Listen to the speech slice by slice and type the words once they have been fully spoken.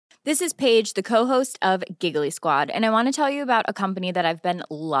This is Paige, the co-host of Giggly Squad, and I want to tell you about a company that I've been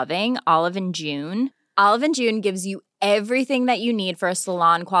loving, Olive & June. Olive & June gives you everything that you need for a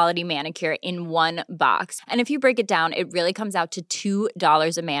salon-quality manicure in one box. And if you break it down, it really comes out to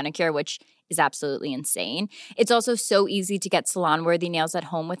 $2 a manicure, which is absolutely insane. It's also so easy to get salon-worthy nails at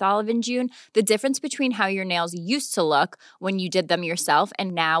home with Olive & June. The difference between how your nails used to look when you did them yourself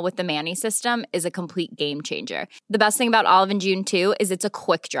and now with the Mani system is a complete game changer. The best thing about Olive & June, too, is it's a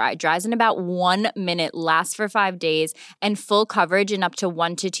quick dry. Dries in about 1 minute, lasts for 5 days, and full coverage in up to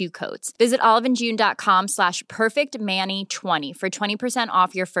 1 to 2 coats. Visit oliveandjune.com/perfectmani20 for 20%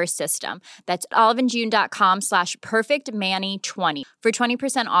 off your first system. That's oliveandjune.com/perfectmani20 for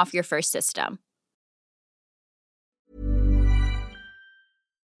 20% off your first system.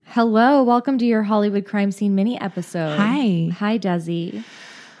 Hello, welcome to your Hollywood crime scene mini episode. Hi, Desi.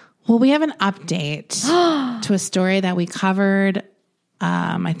 Well, we have an update to a story that we covered,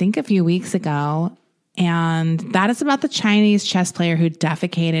 I think a few weeks ago. And that is about the Chinese chess player who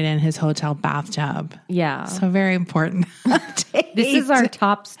defecated in his hotel bathtub. Yeah. So very important update. This is our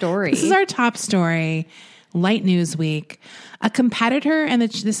top story. This is our top story. Light News Week. A competitor, and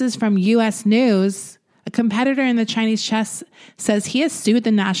this is from U.S. News. A competitor in the Chinese chess says he has sued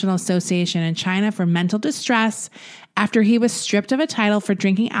the National Association in China for mental distress after he was stripped of a title for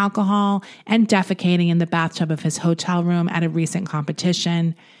drinking alcohol and defecating in the bathtub of his hotel room at a recent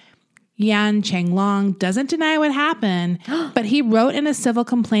competition. Yan Chenglong doesn't deny what happened, but he wrote in a civil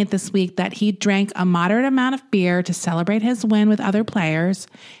complaint this week that he drank a moderate amount of beer to celebrate his win with other players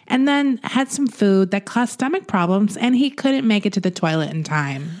and then had some food that caused stomach problems and he couldn't make it to the toilet in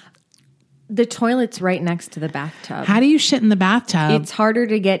time. The toilet's right next to the bathtub. How do you shit in the bathtub? It's harder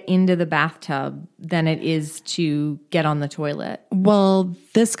to get into the bathtub than it is to get on the toilet. Well,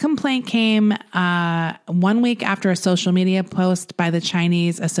 this complaint came 1 week after a social media post by the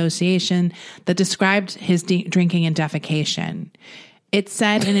Chinese Association that described his drinking and defecation. It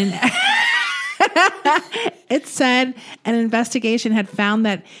said an investigation had found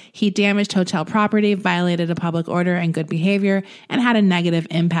that he damaged hotel property, violated a public order and good behavior, and had a negative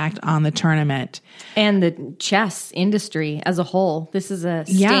impact on the tournament. And the chess industry as a whole. This is a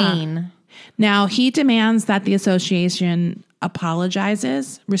stain. Yeah. Now, he demands that the association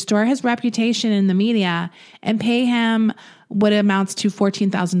apologizes, restore his reputation in the media, and pay him what amounts to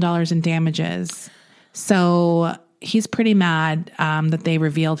 $14,000 in damages. So he's pretty mad that they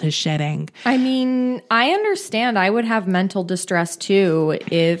revealed his shitting. I mean, I understand. I would have mental distress too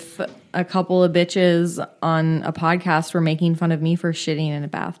if a couple of bitches on a podcast were making fun of me for shitting in a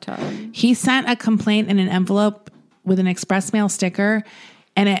bathtub. He sent a complaint in an envelope with an express mail sticker,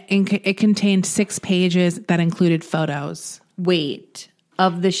 and it contained 6 pages that included photos. Wait,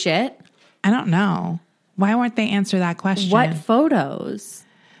 of the shit? I don't know. Why won't they answer that question? What photos?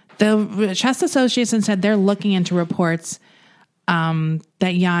 The Chess Association said they're looking into reports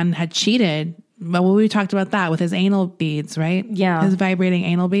that Yan had cheated. Well, we talked about that with his anal beads, right? Yeah. His vibrating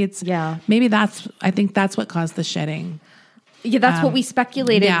anal beads. Yeah. Maybe I think that's what caused the shitting. Yeah, that's what we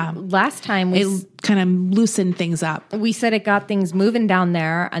speculated last time. It kind of loosened things up. We said it got things moving down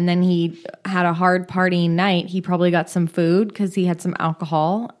there, and then he had a hard partying night. He probably got some food because he had some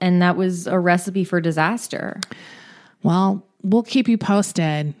alcohol, and that was a recipe for disaster. Well, we'll keep you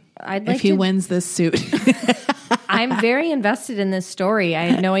posted if he wins this suit. I'm very invested in this story. I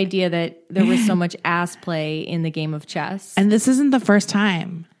had no idea that there was so much ass play in the game of chess. And this isn't the first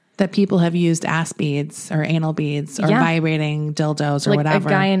time that people have used ass beads or anal beads or vibrating dildos or whatever.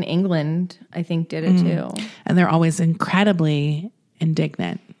 A guy in England, I think, did it too. And they're always incredibly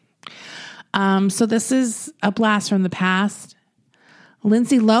indignant. So this is a blast from the past.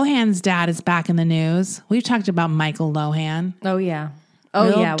 Lindsay Lohan's dad is back in the news. We've talked about Michael Lohan. Oh, yeah.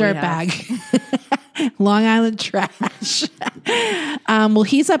 Oh, yeah. Dirtbag. Long Island trash. Well,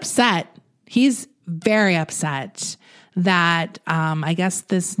 he's upset. He's very upset that I guess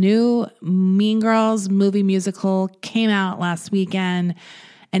this new Mean Girls movie musical came out last weekend,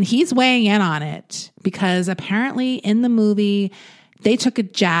 and he's weighing in on it because apparently in the movie they took a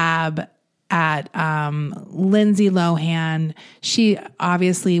jab at Lindsay Lohan. She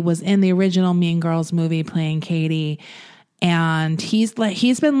obviously was in the original Mean Girls movie playing Katie, and he's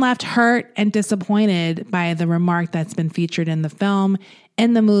been left hurt and disappointed by the remark that's been featured in the film.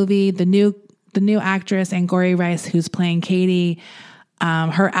 In the movie, the new actress Angourie Rice, who's playing Katie,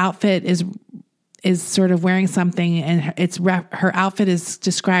 her outfit is sort of wearing something, and her outfit is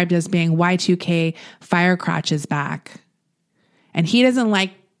described as being Y2K fire crotch is back, and he doesn't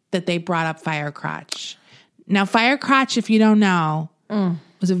like that they brought up fire crotch. Now, fire crotch, if you don't know,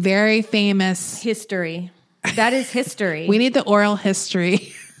 was a very famous history. That is history. We need the oral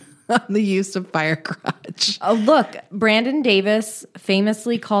history on the use of fire crotch. Oh, look, Brandon Davis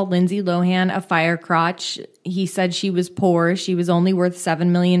famously called Lindsay Lohan a fire crotch. He said she was poor. She was only worth $7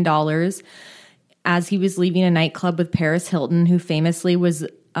 million as he was leaving a nightclub with Paris Hilton, who famously was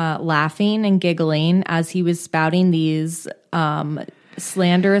laughing and giggling as he was spouting these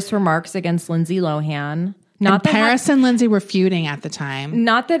slanderous remarks against Lindsay Lohan. Not that Paris and Lindsay were feuding at the time.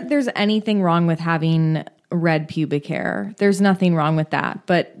 Not that there's anything wrong with having red pubic hair. There's nothing wrong with that.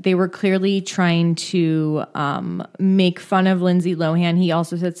 But they were clearly trying to make fun of Lindsay Lohan. He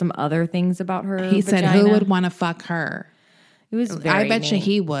also said some other things about her. He said, who would want to fuck her? It was very I bet you mean.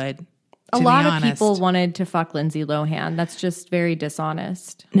 he would. A lot of people wanted to fuck Lindsay Lohan. That's just very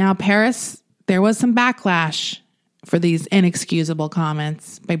dishonest. Now, Paris, there was some backlash for these inexcusable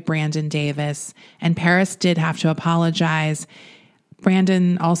comments by Brandon Davis, and Paris did have to apologize.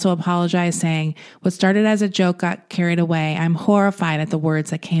 Brandon also apologized, saying, "What started as a joke got carried away. I'm horrified at the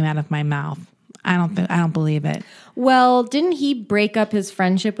words that came out of my mouth." I don't believe it. Well, didn't he break up his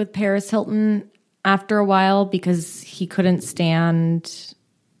friendship with Paris Hilton after a while because he couldn't stand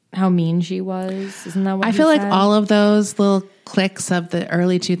how mean she was? Isn't that what I he feel like said? all of those little cliques of the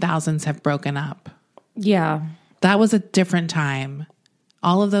early 2000s have broken up. Yeah. That was a different time.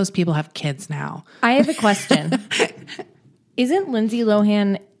 All of those people have kids now. I have a question. Isn't Lindsay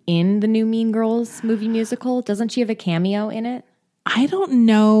Lohan in the new Mean Girls movie musical? Doesn't she have a cameo in it? I don't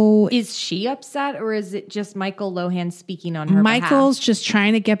know. Is she upset, or is it just Michael Lohan speaking on her Michael's behalf? just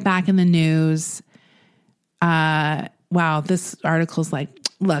trying to get back in the news. Wow, this article's like,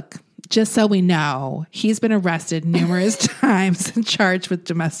 look, just so we know, he's been arrested numerous times and charged with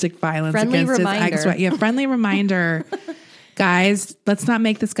domestic violence Friendly against reminder. his ex-wife. Yeah, friendly reminder. Guys, let's not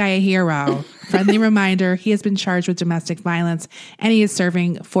make this guy a hero. Friendly reminder, he has been charged with domestic violence, and he is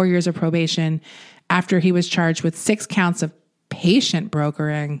serving 4 years of probation after he was charged with 6 counts of patient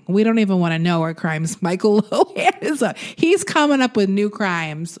brokering. We don't even want to know what crimes Michael Lohan is. He's coming up with new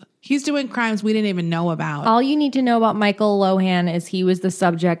crimes. He's doing crimes we didn't even know about. All you need to know about Michael Lohan is he was the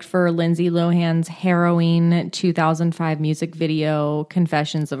subject for Lindsay Lohan's harrowing 2005 music video,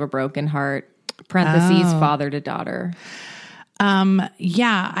 Confessions of a Broken Heart, parentheses, father to daughter.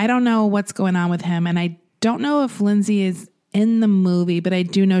 Yeah, I don't know what's going on with him. And I don't know if Lindsay is in the movie, but I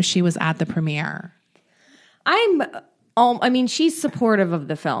do know she was at the premiere. I mean, she's supportive of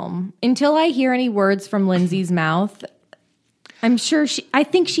the film. Until I hear any words from Lindsay's mouth, I'm sure I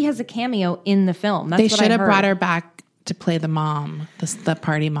think she has a cameo in the film. That's They what should I have heard. brought her back to play the mom, the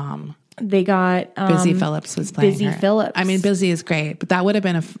party mom. They got Busy Phillips was playing Busy her. Phillips. I mean, Busy is great, but that would have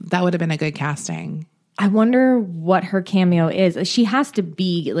been a good casting. I wonder what her cameo is. She has to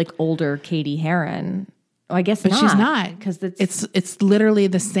be like older Katie Heron. Oh, I guess But not. she's not, because it's literally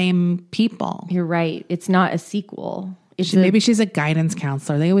the same people. You're right. It's not a sequel. Maybe she's a guidance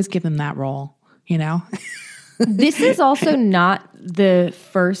counselor. They always give them that role, you know? This is also not the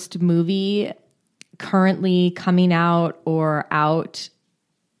first movie currently coming out or out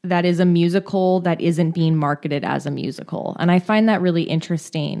that is a musical that isn't being marketed as a musical. And I find that really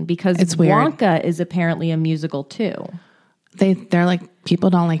interesting because It's weird. Wonka is apparently a musical too. They're like, people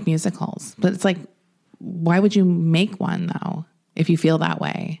don't like musicals. But it's like, why would you make one though, if you feel that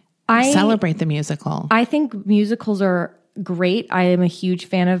way? Celebrate the musical. I think musicals are great. I am a huge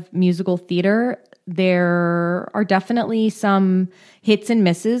fan of musical theater. There are definitely some hits and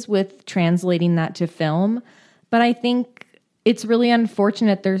misses with translating that to film, but I think it's really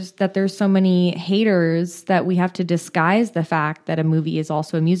unfortunate that there's so many haters that we have to disguise the fact that a movie is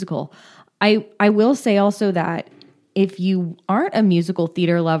also a musical. I will say also that if you aren't a musical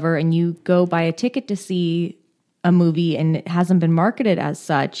theater lover and you go buy a ticket to see a movie and it hasn't been marketed as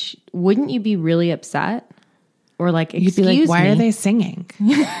such, wouldn't you be really upset? Or like, You'd be like, why are they singing?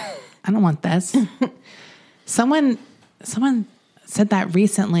 I don't want this. Someone said that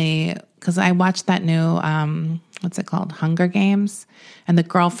recently because I watched that new, what's it called? Hunger Games. And the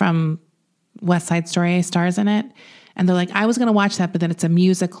girl from West Side Story stars in it. And they're like, I was going to watch that, but then it's a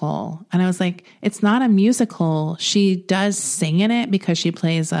musical. And I was like, it's not a musical. She does sing in it because she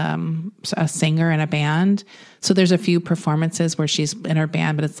plays a singer in a band. So there's a few performances where she's in her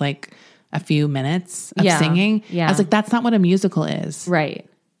band, but it's like a few minutes of singing. Yeah. I was like, that's not what a musical is. Right.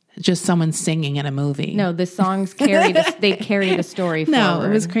 Just someone singing in a movie. No, the songs carried a story forward. No, it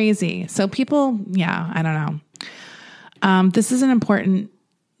was crazy. So people, I don't know. This is an important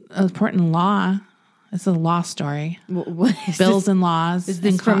law. It's a law story. Bills and laws. Is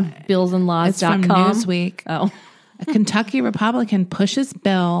this from billsandlaws.com? It's from Newsweek. Oh. A Kentucky Republican pushes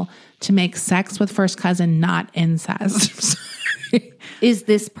bill to make sex with first cousin not incest. Is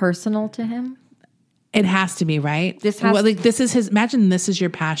this personal to him? It has to be, right? This has this is his, imagine this is your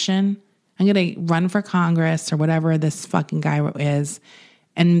passion. I'm going to run for Congress or whatever this fucking guy is.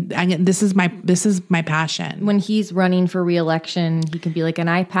 And this is my passion. When he's running for re-election, he can be like, and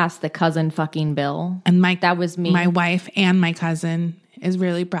I passed the cousin fucking bill. And that was me. My wife and my cousin is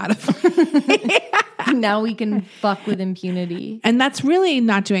really proud of me. Now we can fuck with impunity. And that's really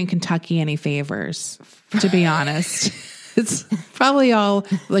not doing Kentucky any favors, to be honest. It's probably all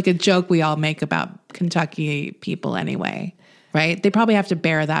like a joke we all make about Kentucky people anyway, right? They probably have to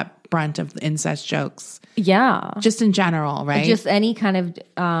bear that brunt of incest jokes. Yeah. Just in general, right? Just any kind of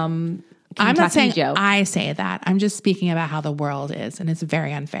Kentucky I'm not saying joke. I say that. I'm just speaking about how the world is, and it's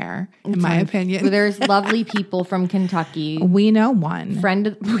very unfair, in my opinion. There's lovely people from Kentucky. We know one.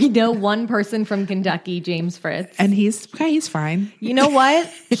 We know one person from Kentucky, James Fritz. And he's fine. You know what?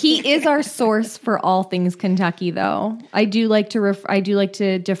 He is our source for all things Kentucky, though. I do like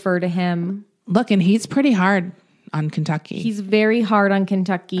to defer to him. Look, and he's pretty hard on Kentucky. He's very hard on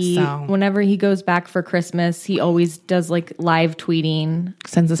Kentucky. So. Whenever he goes back for Christmas, he always does like live tweeting.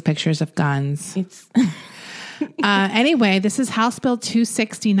 Sends us pictures of guns. Anyway, this is House Bill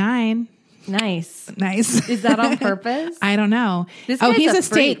 269. Nice. Is that on purpose? I don't know. He's a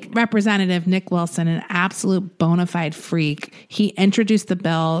state representative, Nick Wilson, an absolute bona fide freak. He introduced the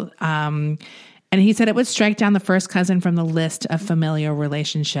bill, and he said it would strike down the first cousin from the list of familial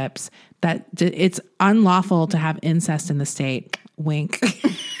relationships, that it's unlawful to have incest in the state. Wink.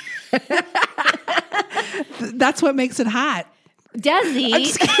 That's what makes it hot.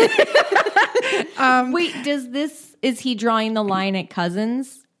 Desi. Wait, is he drawing the line at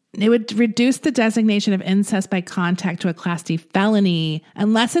cousins? It would reduce the designation of incest by contact to a Class D felony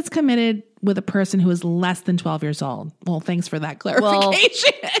unless it's committed with a person who is less than 12 years old. Well, thanks for that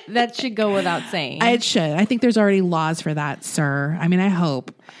clarification. Well, that should go without saying. It should. I think there's already laws for that, sir. I mean, I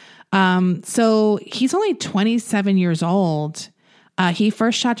hope. So he's only 27 years old. He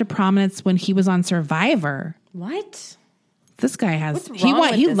first shot to prominence when he was on Survivor. What? This guy has, What's wrong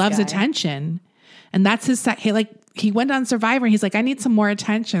with he this loves guy? Attention. And that's his, he went on Survivor and he's like, I need some more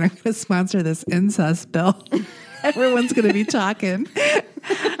attention. I'm going to sponsor this incest bill. Everyone's going to be talking.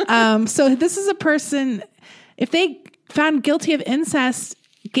 So this is a person, if they found guilty of incest,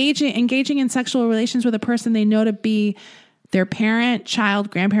 engaging in sexual relations with a person they know to be their parent,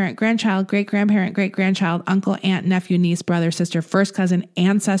 child, grandparent, grandchild, great-grandparent, great-grandchild, uncle, aunt, nephew, niece, brother, sister, first cousin,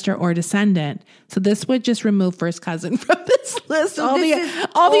 ancestor, or descendant. So this would just remove first cousin from this list. So all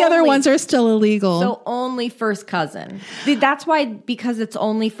the other ones are still illegal. So only first cousin. That's why, because it's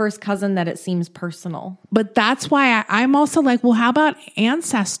only first cousin, that it seems personal. But that's why I'm also like, well, how about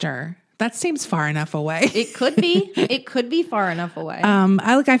ancestor? That seems far enough away. It could be. It could be far enough away.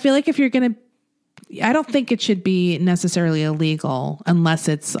 I feel like if you're going to, I don't think it should be necessarily illegal unless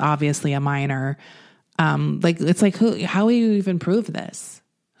it's obviously a minor. It's like, how will you even prove this?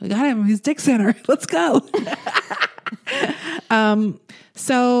 We got him. He's Dick Center. Let's go.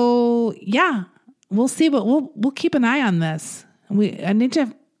 So yeah, we'll see, but we'll keep an eye on this. I need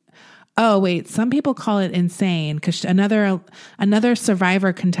to. Oh wait, some people call it insane because another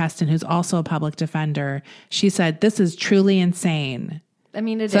Survivor contestant who's also a public defender, she said this is truly insane. I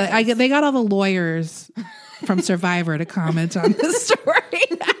mean, they got all the lawyers from Survivor to comment on this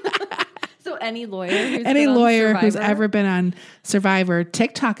story. So any lawyer who's ever been on Survivor,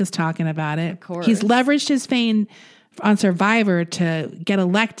 TikTok is talking about it. Of course. He's leveraged his fame on Survivor to get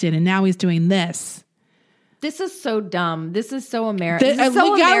elected, and now he's doing this. This is so dumb. This is so American. We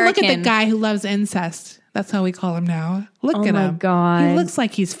gotta look at the guy who loves incest. That's how we call him now. Look at him. Oh my God. He looks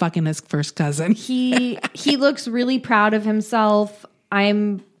like he's fucking his first cousin. He looks really proud of himself.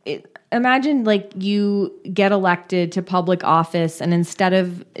 Imagine like you get elected to public office and instead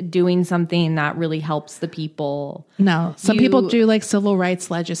of doing something that really helps the people. No, some people do like civil rights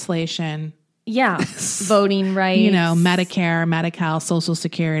legislation. Yeah. Voting rights. Medicare, Medi-Cal, Social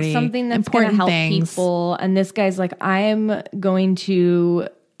Security. Something that's going to help people. And this guy's like, I'm going to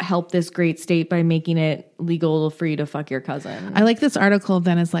help this great state by making it legal for you to fuck your cousin. I like this article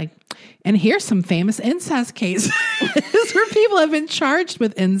then is like, and here's some famous incest cases where people have been charged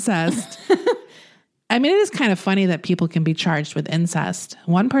with incest. I mean, it is kind of funny that people can be charged with incest.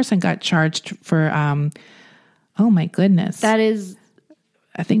 One person got charged for, oh my goodness. That is...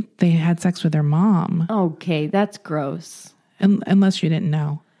 I think they had sex with their mom. Okay, that's gross. Unless you didn't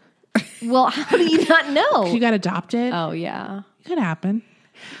know. Well, how do you not know? You got adopted? Oh, yeah. It could happen.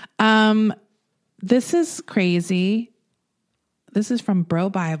 This is crazy. This is from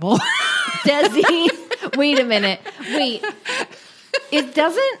Bro Bible. Desi, wait a minute. Wait. Is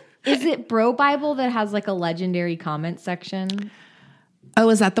it Bro Bible that has like a legendary comment section? Oh,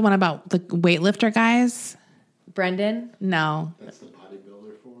 is that the one about the weightlifter guys? Brendan? No. That's the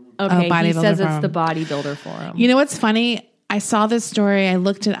bodybuilder forum. Okay, he Bodybuilder says Forum. it's the bodybuilder forum. You know what's funny? I saw this story. I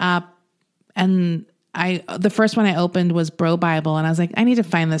looked it up, and the first one I opened was Bro Bible, and I was like, I need to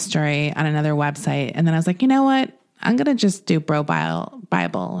find this story on another website. And then I was like, you know what? I'm gonna just do Bro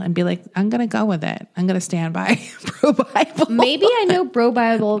Bible and be like, I'm gonna go with it. I'm gonna stand by Bro Bible. Maybe I know Bro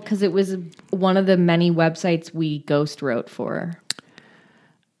Bible because it was one of the many websites we ghost wrote for.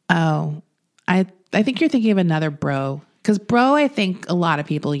 Oh, I think you're thinking of another Bro. Because Bro, I think a lot of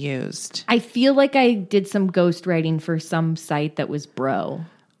people used. I feel like I did some ghost writing for some site that was Bro.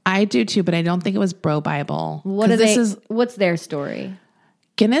 I do too, but I don't think it was Bro Bible. What's their story?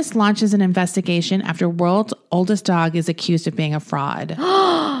 Guinness launches an investigation after world's oldest dog is accused of being a fraud.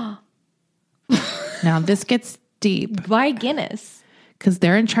 Now this gets deep Why Guinness? because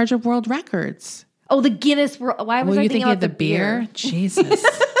they're in charge of world records. Oh, the Guinness. Why was I you thinking about of the beer? Jesus.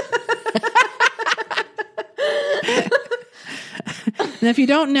 And if you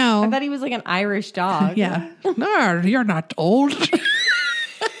don't know, I thought he was like an Irish dog. yeah, no, you're not old.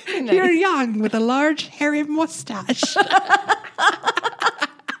 You're young with a large hairy mustache.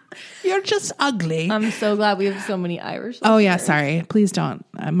 You're just ugly. I'm so glad we have so many Irish. Oh yeah, sorry. Please don't.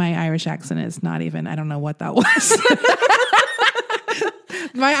 My Irish accent is not even. I don't know what that was.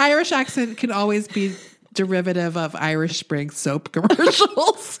 My Irish accent can always be derivative of Irish Spring soap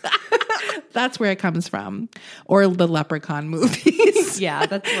commercials. That's where it comes from, or the Leprechaun movies. Yeah,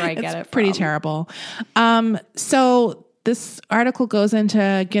 that's where I get it from. Pretty terrible. So this article goes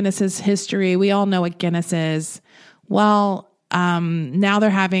into Guinness's history. We all know what Guinness is. Well, now they're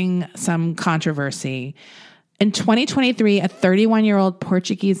having some controversy. In 2023, a 31-year-old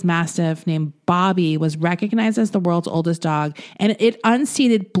Portuguese Mastiff named Bobby was recognized as the world's oldest dog, and it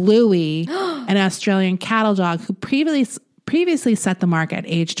unseated Bluey, an Australian cattle dog who previously set the mark at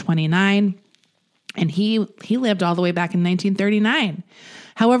age 29, and he lived all the way back in 1939.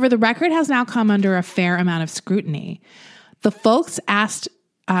 However, the record has now come under a fair amount of scrutiny. The folks asked,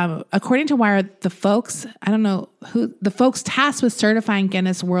 according to Wired, the folks tasked with certifying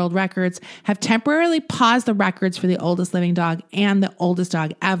Guinness World Records have temporarily paused the records for the oldest living dog and the oldest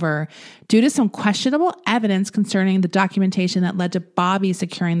dog ever due to some questionable evidence concerning the documentation that led to Bobby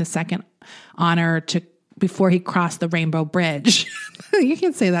securing the second honor before he crossed the Rainbow Bridge. You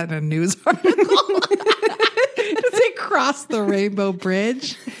can't say that in a news article. Does he cross the Rainbow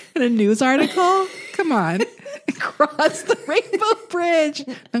Bridge in a news article? Come on. Cross the Rainbow Bridge.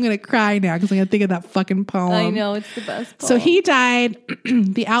 I'm going to cry now because I'm going to think of that fucking poem. I know, it's the best poem. So he died.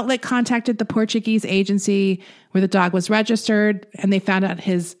 The outlet contacted the Portuguese agency where the dog was registered, and they found out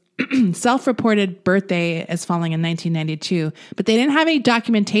his self-reported birthday as falling in 1992, but they didn't have any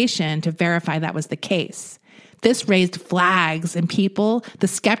documentation to verify that was the case. This raised flags, and the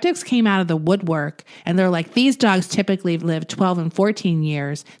skeptics came out of the woodwork, and they're like, these dogs typically live 12 and 14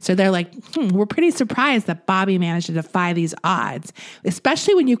 years. So they're like, we're pretty surprised that Bobby managed to defy these odds,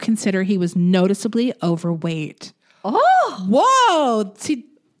 especially when you consider he was noticeably overweight. Oh, Whoa. See,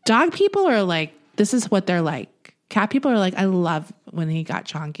 dog people are like, this is what they're like. Cat people are like, I love when he got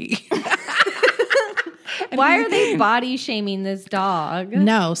chonky. why are they body shaming this dog?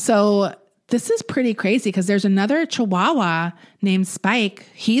 No. So this is pretty crazy because there's another Chihuahua named Spike.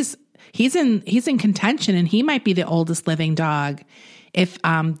 He's in contention, and he might be the oldest living dog if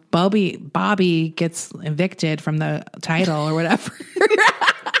Bobby gets evicted from the title or whatever.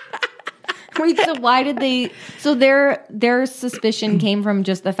 Wait, so why did they? So their suspicion came from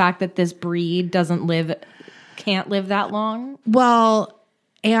just the fact that this breed can't live that long. Well,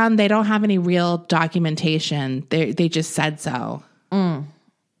 and they don't have any real documentation. They just said so.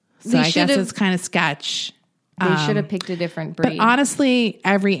 So I guess it's kind of sketch. They should have picked a different breed. But honestly,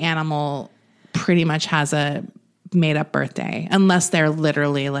 every animal pretty much has a made up birthday, unless they're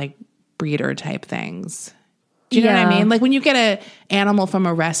literally like breeder type things. Do you know what I mean? Like when you get an animal from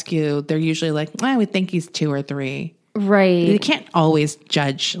a rescue, they're usually like, we think he's 2 or 3. Right. You can't always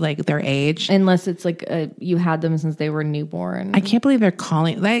judge like their age. Unless it's like you had them since they were newborn. I can't believe they're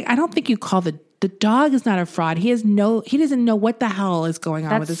calling, like, I don't think you call the dog is not a fraud. He doesn't know what the hell is going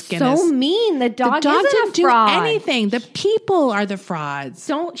on with this Guinness. So mean. The dog didn't do anything. The people are the frauds.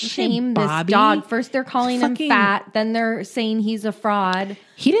 Don't shame this Bobby. dog. First they're calling him fat, then they're saying he's a fraud.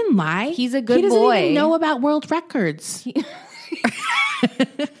 He didn't lie. He's a good boy. He doesn't even know about world records.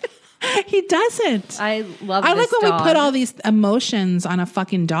 He doesn't. I love I this like when dog. we put all these emotions on a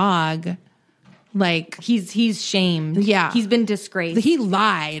fucking dog. Like He's shamed. Yeah. He's been disgraced. he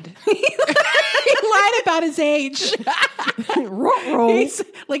lied. He lied about his age.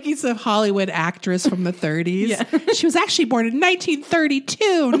 He's a Hollywood actress from the 30s. Yeah. She was actually born in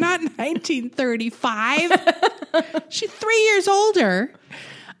 1932, not 1935. She's 3 years older.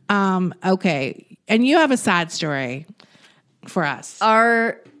 Okay. And you have a sad story for us.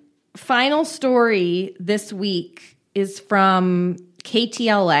 Our final story this week is from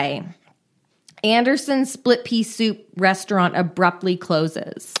KTLA. Anderson's split pea soup restaurant abruptly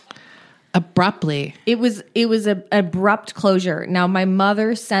closes. Abruptly. It was an abrupt closure. Now, my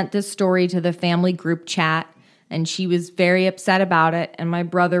mother sent this story to the family group chat, and she was very upset about it. And my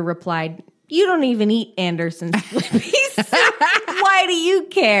brother replied, "You don't even eat Anderson's split pea soup. Why do you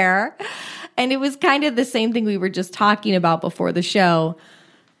care?" And it was kind of the same thing we were just talking about before the show.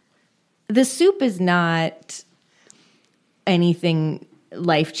 The soup is not anything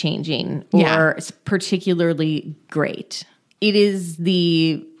life-changing or particularly great. It is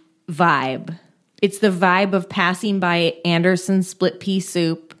the vibe. It's the vibe of passing by Anderson's split pea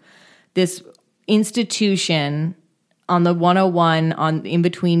soup, this institution on the 101 in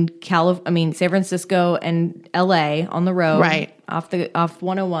between San Francisco and LA on the road, right off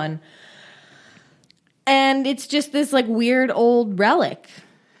 101. And it's just this like weird old relic.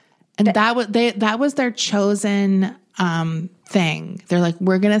 And that was their chosen thing. They're like,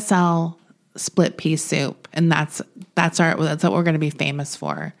 we're going to sell split pea soup, and that's what we're going to be famous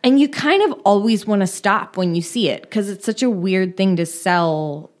for. And you kind of always want to stop when you see it because it's such a weird thing to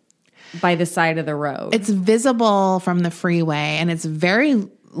sell by the side of the road. It's visible from the freeway, and it's very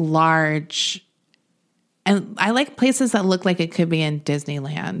large. And I like places that look like it could be in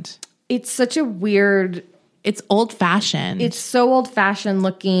Disneyland. It's such a weird. It's old fashioned. It's so old fashioned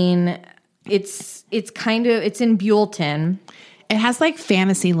looking. It's in Buellton. It has like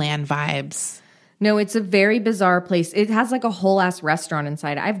Fantasyland vibes. No, it's a very bizarre place. It has like a whole ass restaurant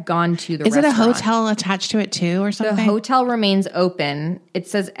inside. I've gone to the restaurant. Is it a hotel attached to it too or something? The hotel remains open. It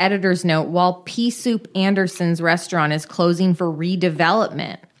says editor's note, while Pea Soup Anderson's restaurant is closing for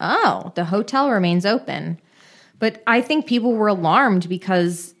redevelopment. Oh, the hotel remains open. But I think people were alarmed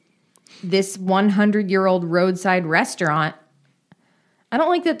because this 100-year-old roadside restaurant, I don't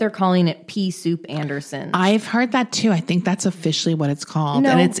like that they're calling it Pea Soup Anderson's. I've heard that too. I think that's officially what it's called,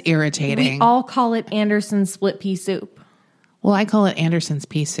 and it's irritating. We all call it Anderson's split pea soup. Well, I call it Anderson's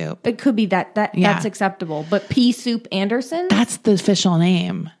pea soup. It could be that's acceptable, but Pea Soup Anderson? That's the official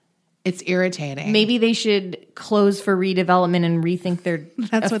name. It's irritating. Maybe they should close for redevelopment and rethink their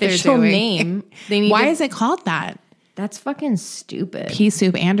official name. Why is it called that? That's fucking stupid. Pea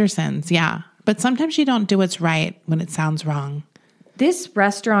Soup Anderson's, yeah. But sometimes you don't do what's right when it sounds wrong. This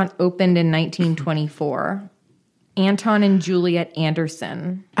restaurant opened in 1924. Anton and Juliet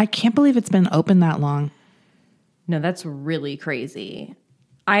Anderson. I can't believe it's been open that long. No, that's really crazy.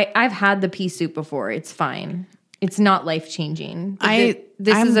 I've had the pea soup before. It's fine. It's not life-changing.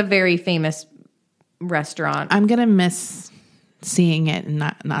 This is a very famous restaurant. I'm going to miss seeing it and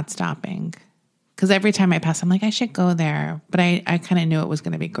not stopping. Because every time I pass, I'm like, I should go there. But I kind of knew it was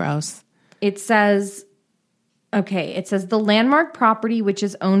going to be gross. It says the landmark property, which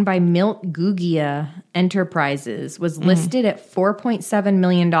is owned by Milt Gugia Enterprises, was listed at $4.7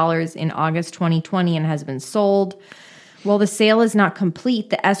 million in August 2020 and has been sold. While the sale is not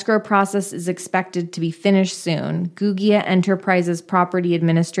complete, the escrow process is expected to be finished soon. Gugia Enterprises property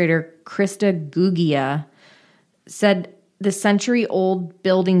administrator Krista Gugia said the century-old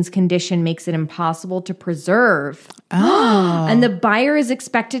building's condition makes it impossible to preserve. Oh. And the buyer is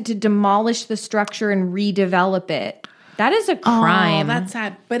expected to demolish the structure and redevelop it. That is a crime. Oh, that's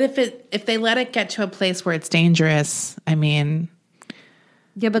sad. But if they let it get to a place where it's dangerous, I mean...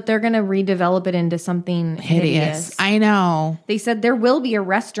 Yeah, but they're going to redevelop it into something hideous. I know. They said there will be a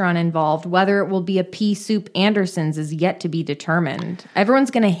restaurant involved. Whether it will be a Pea Soup Anderson's is yet to be determined.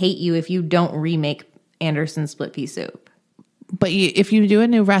 Everyone's going to hate you if you don't remake Anderson's split pea soup. But if you do a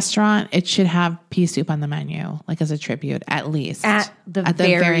new restaurant, it should have pea soup on the menu, like as a tribute, at least. At the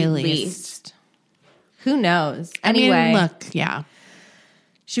very least. Who knows? Anyway. I mean, look, yeah.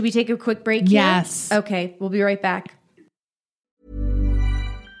 Should we take a quick break here? Yes. Okay, we'll be right back.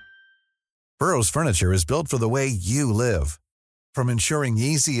 Burrow's furniture is built for the way you live. From ensuring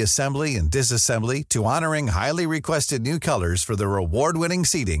easy assembly and disassembly to honoring highly requested new colors for their award-winning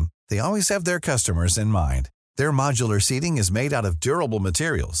seating, they always have their customers in mind. Their modular seating is made out of durable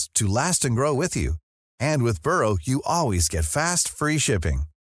materials to last and grow with you. And with Burrow, you always get fast, free shipping.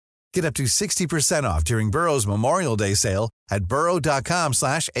 Get up to 60% off during Burrow's Memorial Day sale at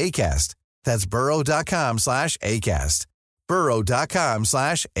burrow.com/ACAST. That's burrow.com/ACAST.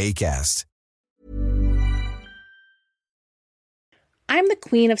 burrow.com/ACAST. I'm the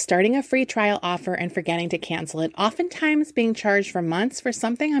queen of starting a free trial offer and forgetting to cancel it, oftentimes being charged for months for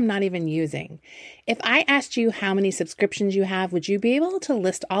something I'm not even using. If I asked you how many subscriptions you have, would you be able to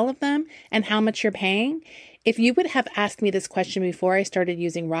list all of them and how much you're paying? If you would have asked me this question before I started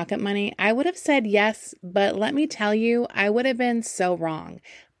using Rocket Money, I would have said yes, but let me tell you, I would have been so wrong.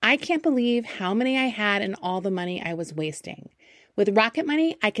 I can't believe how many I had and all the money I was wasting. With Rocket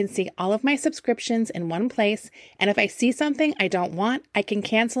Money, I can see all of my subscriptions in one place, and if I see something I don't want, I can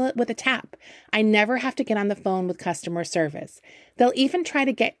cancel it with a tap. I never have to get on the phone with customer service. They'll even try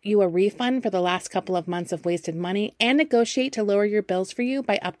to get you a refund for the last couple of months of wasted money and negotiate to lower your bills for you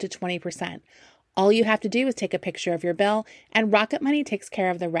by up to 20%. All you have to do is take a picture of your bill, and Rocket Money takes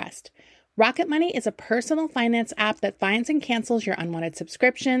care of the rest. Rocket Money is a personal finance app that finds and cancels your unwanted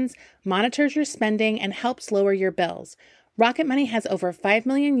subscriptions, monitors your spending, and helps lower your bills. Rocket Money has over 5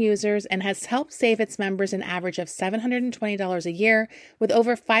 million users and has helped save its members an average of $720 a year with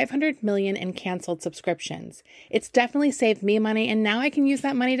over 500 million in canceled subscriptions. It's definitely saved me money, and now I can use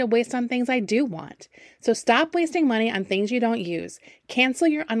that money to waste on things I do want. So stop wasting money on things you don't use. Cancel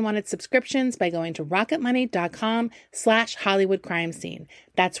your unwanted subscriptions by going to rocketmoney.com/Hollywood crime scene.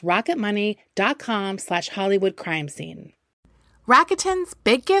 That's rocketmoney.com/Hollywood crime scene. Rakuten's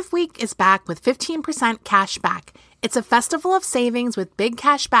Big Give Week is back with 15% cash back. It's a festival of savings with big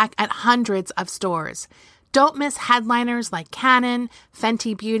cash back at hundreds of stores. Don't miss headliners like Canon,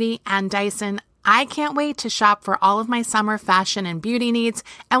 Fenty Beauty, and Dyson. I can't wait to shop for all of my summer fashion and beauty needs,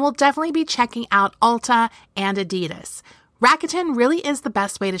 and will definitely be checking out Ulta and Adidas. Rakuten really is the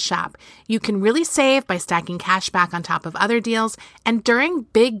best way to shop. You can really save by stacking cash back on top of other deals, and during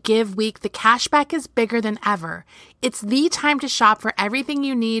Big Give Week, the cash back is bigger than ever. It's the time to shop for everything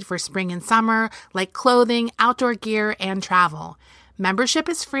you need for spring and summer, like clothing, outdoor gear, and travel. Membership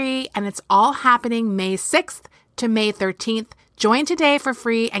is free, and it's all happening May 6th to May 13th. Join today for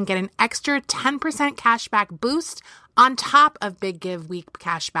free and get an extra 10% cashback boost on top of Big Give Week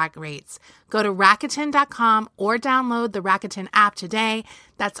cashback rates. Go to Rakuten.com or download the Rakuten app today.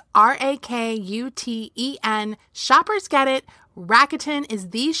 That's Rakuten. Shoppers get it. Rakuten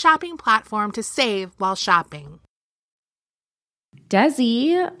is the shopping platform to save while shopping.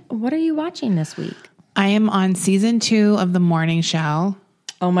 Desi, what are you watching this week? I am on season 2 of The Morning Show.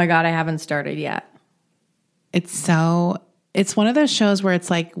 Oh my God, I haven't started yet. It's one of those shows where it's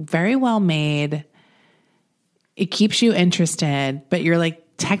like very well made. It keeps you interested, but you're like,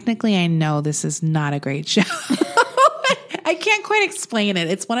 technically, I know this is not a great show. I can't quite explain it.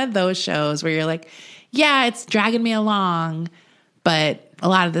 It's one of those shows where you're like, yeah, it's dragging me along, but a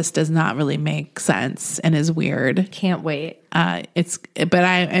lot of this does not really make sense and is weird. Can't wait. But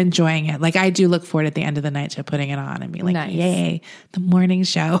I'm enjoying it. Like, I do look forward at the end of the night to putting it on and be like, nice. Yay, The Morning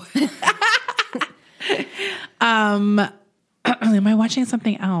Show. Am I watching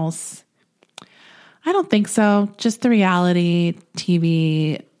something else? I don't think so. Just the reality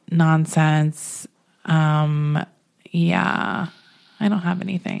TV nonsense. Yeah, I don't have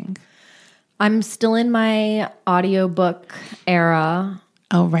anything. I'm still in my audiobook era.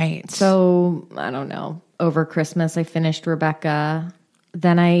 Oh, right. So, I don't know. Over Christmas, I finished Rebecca.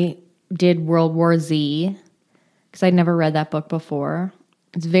 Then I did World War Z because I'd never read that book before.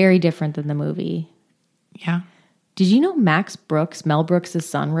 It's very different than the movie. Yeah. Did you know Max Brooks, Mel Brooks'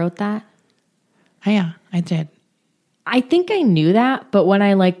 son, wrote that? Oh, yeah, I did. I think I knew that, but when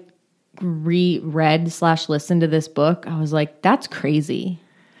I reread/listened to this book, I was like, that's crazy.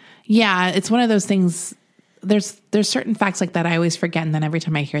 Yeah, it's one of those things. There's certain facts like that I always forget, and then every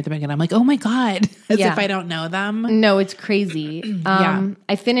time I hear them again, I'm like, oh my God, as if I don't know them. No, it's crazy.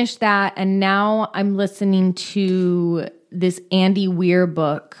 I finished that, and now I'm listening to this Andy Weir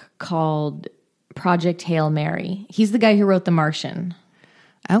book called Project Hail Mary. He's the guy who wrote The Martian.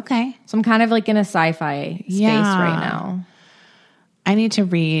 Okay. So I'm kind of like in a sci-fi space right now. I need to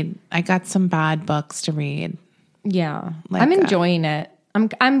read. I got some bad books to read. Yeah. I'm enjoying it.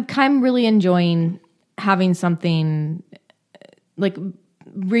 I'm really enjoying having something like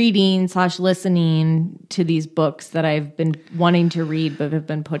reading/listening to these books that I've been wanting to read but have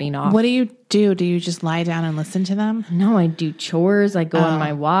been putting off. What do you do? Do you just lie down and listen to them? No, I do chores. I go on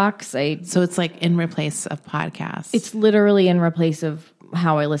my walks. So it's like in replace of podcasts. It's literally in replace of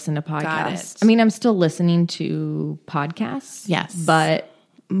how I listen to podcasts. I mean, I'm still listening to podcasts. Yes. But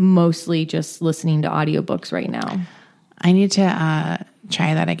mostly just listening to audiobooks right now. I need to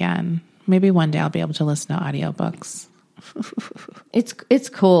try that again. Maybe one day I'll be able to listen to audiobooks. It's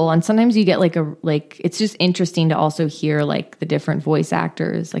cool, and sometimes you get it's just interesting to also hear like the different voice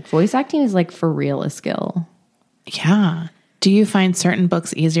actors. Like voice acting is like for real a skill. Yeah. Do you find certain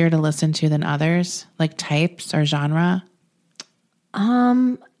books easier to listen to than others, like types or genre?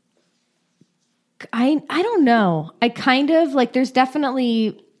 I don't know. I kind of like,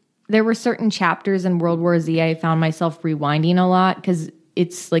 there were certain chapters in World War Z I found myself rewinding a lot because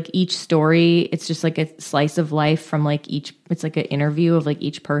it's like each story, it's just like a slice of life from like it's like an interview of like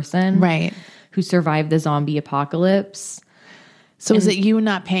each person Right. who survived the zombie apocalypse. So is it you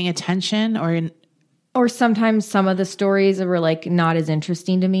not paying attention Or sometimes some of the stories were like not as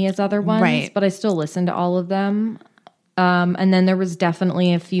interesting to me as other ones, Right. but I still listened to all of them. And then there was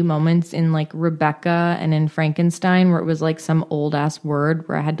definitely a few moments in like Rebecca and in Frankenstein where it was like some old ass word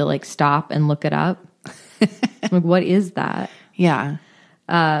where I had to like stop and look it up. I'm like, what is that? Yeah.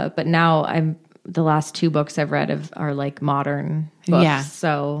 But now the last 2 books I've read are like modern books. Yeah.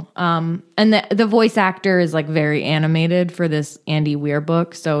 So, and the voice actor is like very animated for this Andy Weir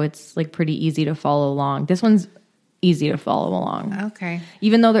book. So it's like pretty easy to follow along. This one's easy to follow along. Okay.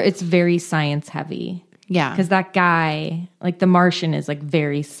 Even though it's very science heavy. Yeah. Because that guy, like the Martian is like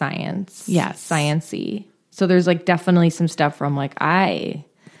very science. Yes. Science-y. So there's like definitely some stuff where I'm like,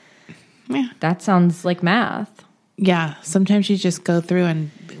 that sounds like math. Yeah. Sometimes you just go through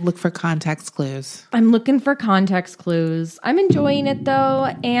and look for context clues. I'm looking for context clues. I'm enjoying it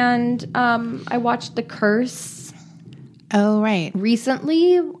though. And I watched The Curse Oh, right.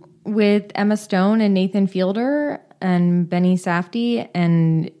 recently with Emma Stone and Nathan Fielder and Benny Safdie,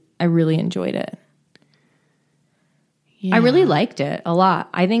 and I really enjoyed it. Yeah. I really liked it a lot.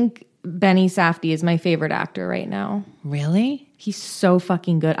 I think Benny Safdie is my favorite actor right now. Really? He's so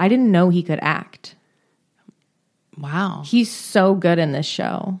fucking good. I didn't know he could act. Wow. He's so good in this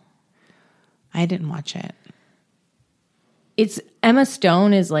show. I didn't watch it. It's Emma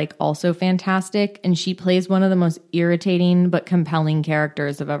Stone is like also fantastic, and she plays one of the most irritating but compelling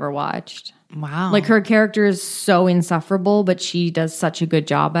characters I've ever watched. Wow. Like her character is so insufferable, but she does such a good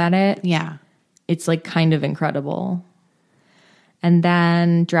job at it. Yeah. It's like kind of incredible. And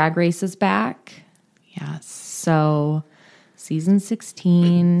then Drag Race is back. Yes. So season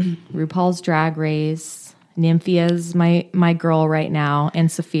 16, RuPaul's Drag Race. Nymphia's my girl right now, and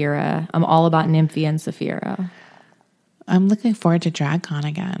Saphira. I'm all about Nymphia and Saphira. I'm looking forward to DragCon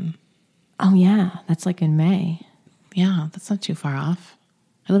again. Oh yeah, that's like in May. Yeah, that's not too far off.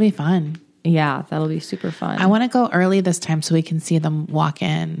 It'll be fun. Yeah, that'll be super fun. I want to go early this time so we can see them walk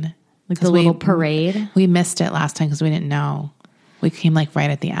in. like the little parade. We missed it last time because we didn't know. We came like right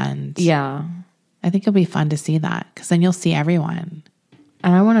at the end. Yeah. I think it'll be fun to see that because then you'll see everyone.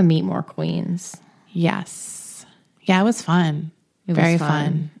 And I want to meet more queens. Yes. Yeah, it was fun. It Very was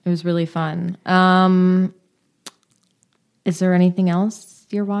fun. It was really fun. Is there anything else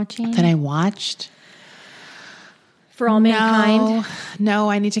you're watching? That I watched. For All Mankind? No,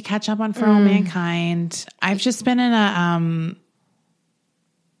 I need to catch up on For All Mankind. I've just been in a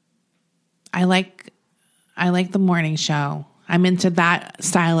I like the morning show. I'm into that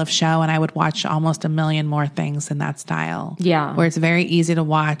style of show, and I would watch almost a million more things in that style. Yeah. Where it's very easy to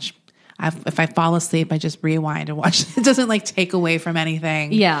watch. If I fall asleep, I just rewind and watch. It doesn't like take away from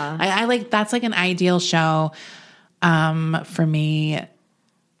anything. Yeah. I like, that's like an ideal show for me.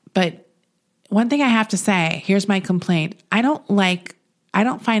 But one thing I have to say, here's my complaint. I don't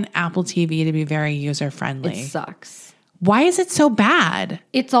find Apple TV to be very user friendly. It sucks. Why is it so bad?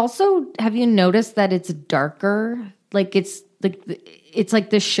 It's also, have you noticed that it's darker? Like it's like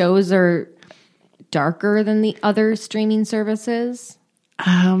the shows are darker than the other streaming services.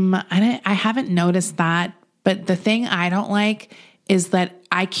 I haven't noticed that, but the thing I don't like is that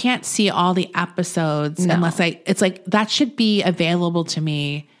I can't see all the episodes unless it's like that should be available to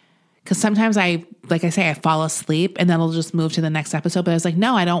me. Cause sometimes I fall asleep and then I'll just move to the next episode. But I was like,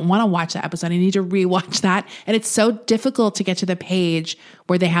 no, I don't want to watch that episode. I need to rewatch that. And it's so difficult to get to the page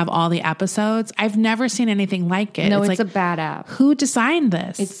where they have all the episodes. I've never seen anything like it. No, it's like, a bad app. who designed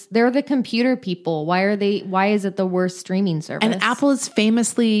this? They're the computer people. Why is it the worst streaming service? And Apple is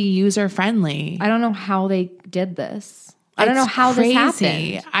famously user friendly. I don't know how they did this. I don't know how this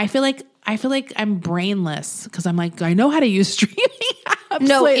happened. I feel like I'm brainless because I'm like, I know how to use streaming apps.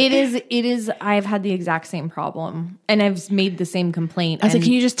 No, Like- it is. I've had the exact same problem, and I've made the same complaint. I was like,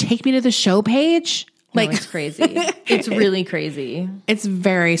 can you just take me to the show page? No, Like, it's crazy. It's really crazy. it's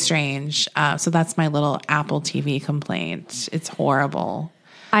very strange. So that's my little Apple TV complaint. It's horrible.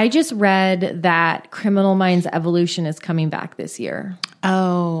 I just read that Criminal Minds Evolution is coming back this year.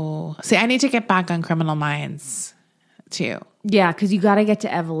 Oh, see, I need to get back on Criminal Minds too. Yeah, because you got to get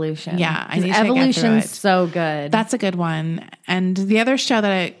to Evolution. Yeah, I 'Cause need to get through Evolution's it. so good. That's a good one. And the other show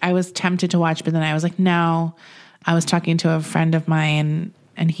that I was tempted to watch, but then I was like, no. I was talking to a friend of mine,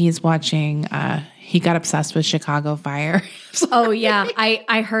 and he's watching. He got obsessed with Chicago Fire. oh yeah,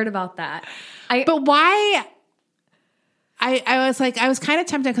 I heard about that. But why? I was kind of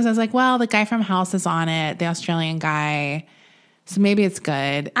tempted because I was like, well, the guy from House is on it, the Australian guy. So maybe it's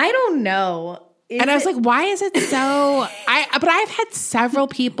good. I don't know. And I was like, why is it so? But I've had several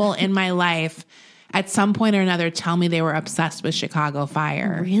people in my life at some point or another tell me they were obsessed with Chicago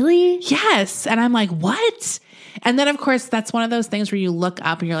Fire. Really? Yes. And I'm like, what? And then, of course, that's one of those things where you look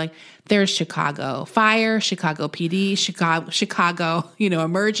up and you're like, there's Chicago Fire, Chicago PD, Chicago,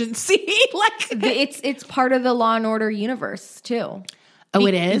 emergency. Like it's part of the Law and Order universe too. Oh,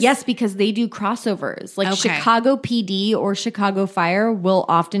 it is? Yes, because they do crossovers. Like Okay. Chicago PD or Chicago Fire will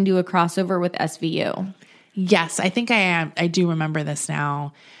often do a crossover with SVU. Yes, I think I am. I do remember this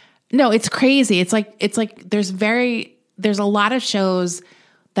now. No, it's crazy. It's like there's a lot of shows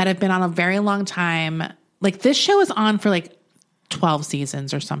that have been on a very long time. Like this show is on for like 12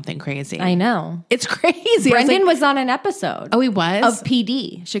 seasons or something crazy. I know. It's crazy. Brendan was on an episode. Oh, he was? Of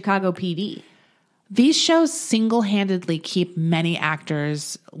PD, Chicago PD. These shows single-handedly keep many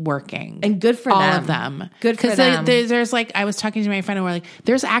actors working. And good for all them. of them. Good for them. There's like, I was talking to my friend and we're like,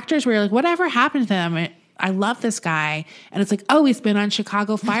 there's actors where you're like, whatever happened to them? I love this guy. And it's like, oh, he's been on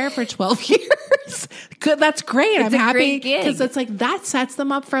Chicago Fire for 12 years. Good. That's great. I'm a happy great gig. because it's like, that sets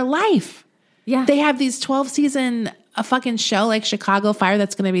them up for life. Yeah. They have these 12 season, a fucking show like Chicago Fire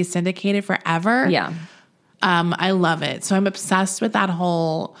that's going to be syndicated forever. Yeah. I love it. So I'm obsessed with that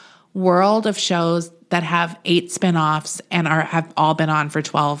whole world of shows that have 8 spinoffs and have all been on for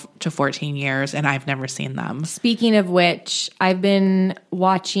 12 to 14 years, and I've never seen them. Speaking of which, I've been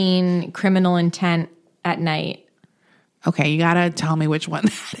watching Criminal Intent at night. Okay, you gotta tell me which one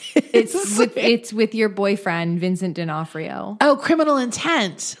that is. It's with your boyfriend, Vincent D'Onofrio. Oh, Criminal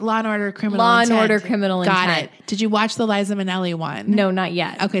Intent. Law and Order Criminal Law Intent. and Order Criminal Got Intent. it. Did you watch the Liza Minnelli one? No, not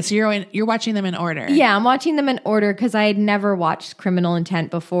yet. Okay, so you're watching them in order. Yeah, I'm watching them in order because I had never watched Criminal Intent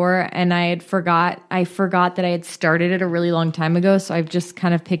before, and I forgot that I had started it a really long time ago, so I've just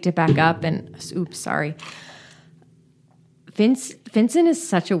kind of picked it back up and oops, sorry. Vincent is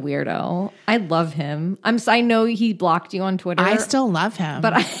such a weirdo. I love him. I know he blocked you on Twitter. I still love him.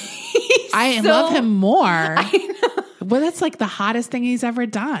 but I love him more. Well, that's like the hottest thing he's ever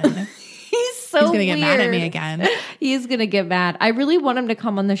done. he's so He's gonna get mad at weird. me again. He's gonna get mad. I really want him to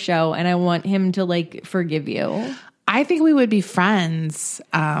come on the show, and I want him to like forgive you. I think we would be friends,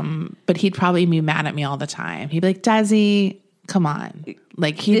 but he'd probably be mad at me all the time. He'd be like, Desi, come on.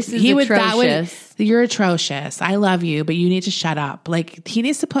 Like This is atrocious. You're atrocious. I love you, but you need to shut up. Like he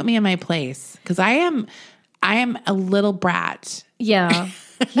needs to put me in my place because I am a little brat Yeah.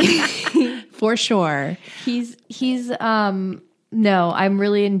 for sure. He's no, I'm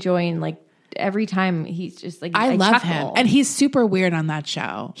really enjoying like every time he's just like I love chuckle. him, and he's super weird on that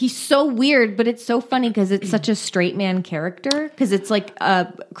show. He's so weird, but it's so funny because it's such a straight man character because it's like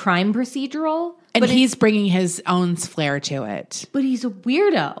a crime procedural. And but he's bringing his own flair to it. But he's a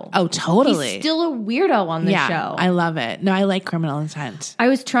weirdo. Oh, totally. He's still a weirdo on the show. I love it. No, I like Criminal Intent. I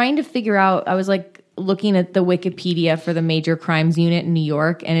was trying to figure out, I was like looking at the Wikipedia for the Major Crimes Unit in New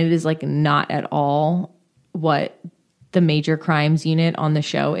York, and it is like not at all what the Major Crimes Unit on the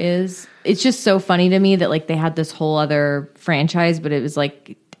show is. It's just so funny to me that like they had this whole other franchise, but it was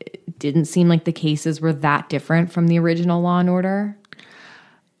like, it didn't seem like the cases were that different from the original Law and Order.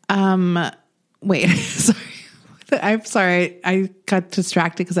 Wait, sorry. I'm sorry. I got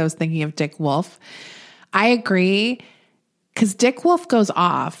distracted because I was thinking of Dick Wolf. I agree because Dick Wolf goes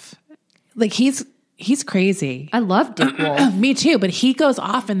off. Like he's crazy. I love Dick Wolf. Me too, but he goes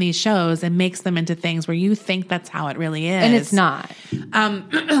off in these shows and makes them into things where you think that's how it really is. And it's not.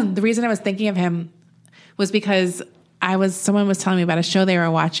 The reason I was thinking of him was because someone was telling me about a show they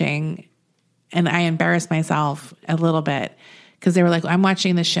were watching, and I embarrassed myself a little bit because they were like, I'm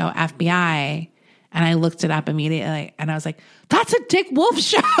watching the show FBI, and I looked it up immediately, and I was like, that's a Dick Wolf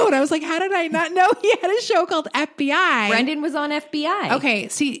show. And I was like, how did I not know he had a show called FBI? Brendan was on FBI. Okay,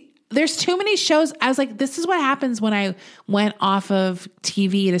 see, there's too many shows. I was like, this is what happens when I went off of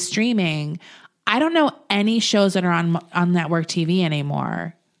TV to streaming. I don't know any shows that are on network TV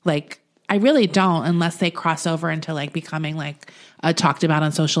anymore. Like, I really don't, unless they cross over into like becoming like talked about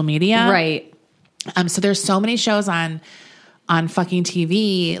on social media. Right. So there's so many shows on fucking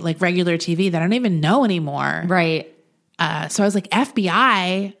TV, like regular TV, that I don't even know anymore. Right. So I was like,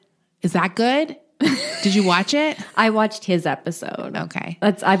 FBI, is that good? Did you watch it? I watched his episode. Okay.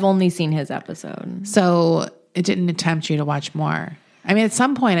 I've only seen his episode. So it didn't tempt you to watch more. I mean, at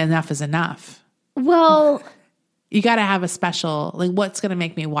some point, enough is enough. Well, You got to have a special, like, what's going to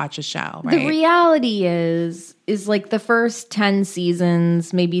make me watch a show, right? The reality is like the first 10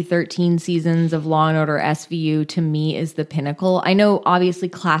 seasons, maybe 13 seasons of Law & Order SVU to me is the pinnacle. I know obviously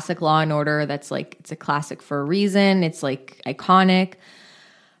classic Law & Order, that's like, it's a classic for a reason. It's like iconic.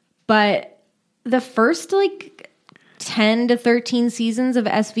 But the first like 10 to 13 seasons of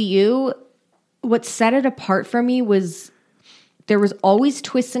SVU, what set it apart for me was there was always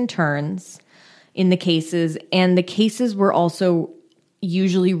twists and turns in the cases, and the cases were also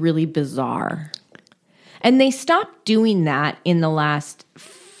usually really bizarre. And they stopped doing that in the last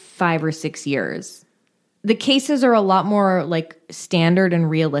 5 or 6 years. The cases are a lot more like standard and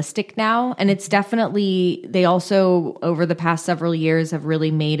realistic now, and it's definitely, they also over the past several years have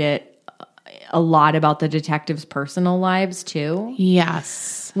really made it a lot about the detectives' personal lives too.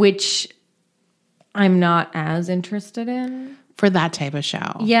 Yes. Which I'm not as interested in. For that type of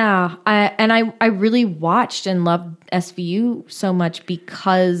show. Yeah. I really watched and loved SVU so much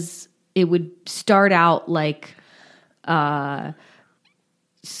because it would start out like, a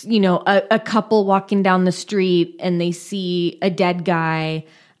couple walking down the street and they see a dead guy,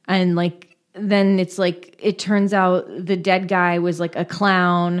 and like, then it's like, it turns out the dead guy was like a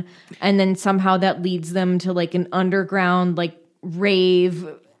clown, and then somehow that leads them to like an underground like rave.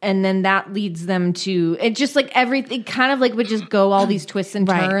 And then that leads them to, it just like everything kind of like would just go all these twists and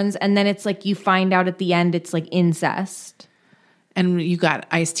turns. And then it's like you find out at the end it's like incest. And you got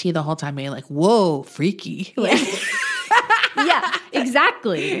Ice-T the whole time being like, whoa, freaky. Like, Yeah,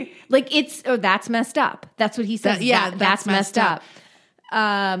 exactly. Like that's messed up. That's what he says. That's messed up.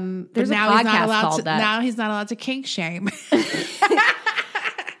 There's a podcast called that. Now he's not allowed to kink shame.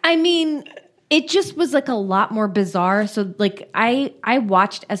 I mean, it just was like a lot more bizarre. So like I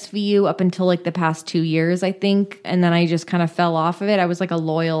watched SVU up until like the past 2 years, I think, and then I just kind of fell off of it. I was like a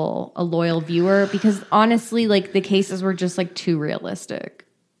loyal viewer because honestly, like the cases were just like too realistic.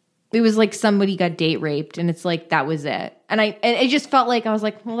 It was like somebody got date raped, and it's like that was it. And it just felt like I was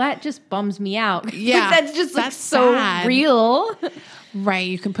like, well, that just bums me out. Yeah, like, that's just like that's so sad. real. Right.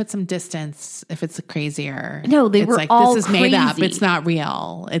 You can put some distance if it's crazier. No, they it's were like, all this is made up. crazy. It's not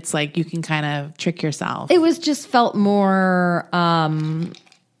real. It's like you can kind of trick yourself. It was just felt more.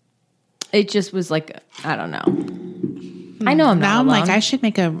 It just was like, I don't know. I know I'm now not I'm alone. like, I should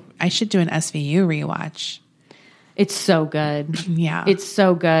do an SVU rewatch. It's so good. Yeah. It's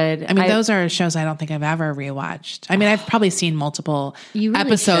so good. I mean, those are shows I don't think I've ever rewatched. I mean, I've probably seen multiple You really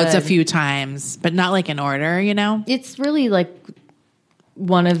episodes a should. few times, but not like in order, you know? It's really like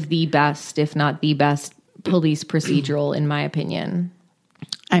one of the best, if not the best, police procedural, in my opinion.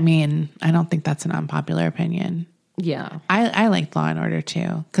 I mean, I don't think that's an unpopular opinion. Yeah. I liked Law and Order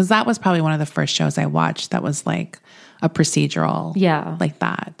too, because that was probably one of the first shows I watched that was like a procedural. Yeah. Like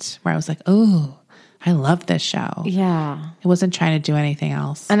that, where I was like, oh, I love this show. Yeah. It wasn't trying to do anything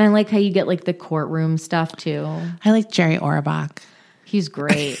else. And I like how you get like the courtroom stuff too. I like Jerry Orbach. He's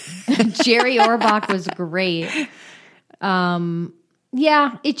great. Jerry Orbach was great.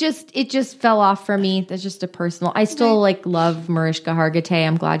 Yeah, it just fell off for me. That's just a personal. I still like love Mariska Hargitay.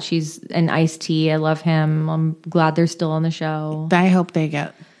 I'm glad she's an Ice-T. I love him. I'm glad they're still on the show. I hope they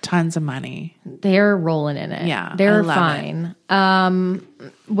get tons of money. They're rolling in it. Yeah, they're I love fine.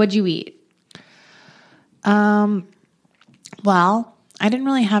 What'd you eat? Well, I didn't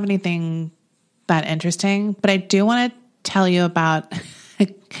really have anything that interesting, but I do want to tell you about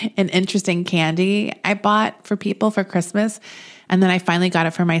an interesting candy I bought for people for Christmas. And then I finally got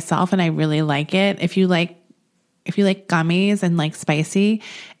it for myself, and I really like it. If you like gummies and like spicy,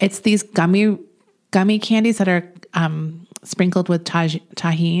 it's these gummy candies that are sprinkled with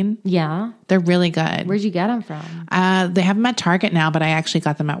tahini. Yeah. They're really good. Where'd you get them from? They have them at Target now, but I actually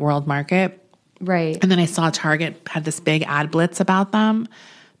got them at World Market. Right. And then I saw Target had this big ad blitz about them.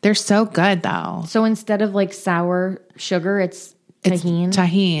 They're so good though. So instead of like sour sugar, it's tahini. It's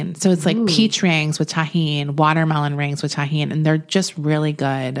tahini. So it's like peach rings with tahini, watermelon rings with tahini, and they're just really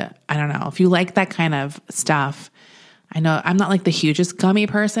good. I don't know. If you like that kind of stuff, I know I'm not like the hugest gummy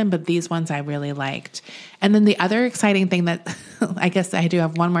person, but these ones I really liked. And then the other exciting thing that I guess I do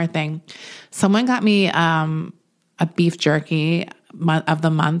have one more thing. Someone got me a beef jerky of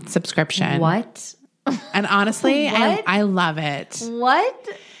the month subscription. What? And honestly, What? I love it. What?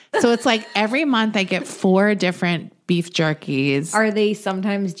 So it's like every month I get 4 different beef jerkies. Are they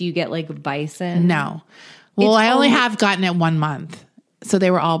sometimes, do you get like bison? No. Well, It's I only only- have gotten it 1 month. So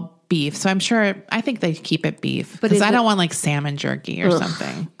they were all beef. So I'm sure, I think they keep it beef. But Because is I it- don't want like salmon jerky or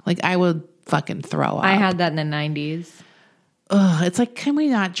something. Like I would fucking throw up. I had that in the 90s. Ugh, it's like, can we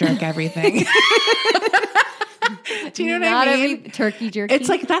not jerk everything? Do you know what Not I mean? every turkey jerky. It's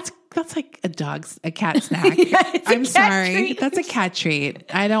like, that's a cat snack. I'm sorry. treat. That's a cat treat.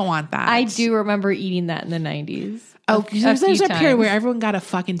 I don't want that. I do remember eating that in the 90s. Oh, there's few a period times. where everyone got a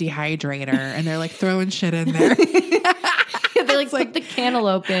fucking dehydrator and they're like throwing shit in there. They like put the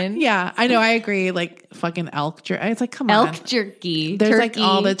cantaloupe in. Yeah, I know. I agree. Like fucking elk jerky. It's like, come on. Elk jerky. There's turkey. like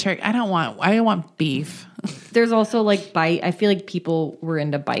all the turkey. I don't want beef. There's also like I feel like people were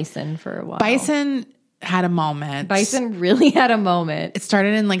into bison for a while. Bison had a moment. Bison really had a moment. It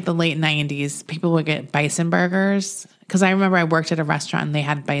started in like the late 90s. People would get bison burgers. Because I remember I worked at a restaurant and they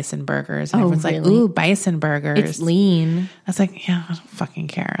had bison burgers. And everyone's like, ooh, bison burgers. It's lean. I was like, yeah, I don't fucking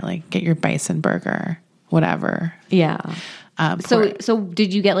care. Like, get your bison burger. Whatever. Yeah. So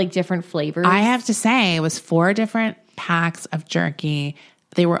did you get like different flavors? I have to say, it was 4 different packs of jerky.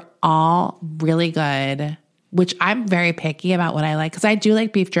 They were all really good, which I'm very picky about what I like. Because I do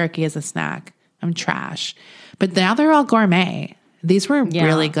like beef jerky as a snack. I'm trash. But now they're all gourmet. These were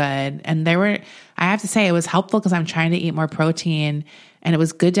really good. And I have to say, it was helpful because I'm trying to eat more protein. And it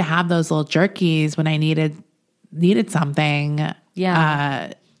was good to have those little jerkies when I needed something.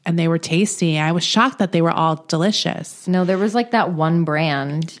 Yeah. And they were tasty. I was shocked that they were all delicious. No, there was like that one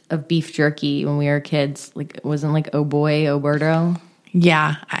brand of beef jerky when we were kids. Like, it wasn't like Oh Boy, Oberto.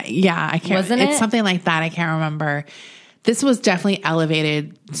 Yeah. I can't. Wasn't it? It's something like that. I can't remember. This was definitely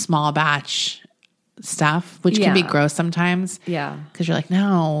elevated small batch stuff, which can be gross sometimes. Yeah. Because you're like,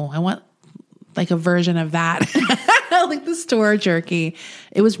 no, I want like a version of that. Like the store jerky.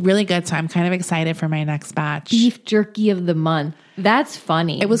 It was really good. So I'm kind of excited for my next batch. Beef jerky of the month. That's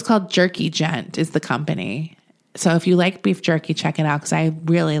funny. It was called Jerky Gent is the company. So if you like beef jerky, check it out because I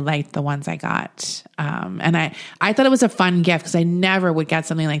really liked the ones I got. And I thought it was a fun gift because I never would get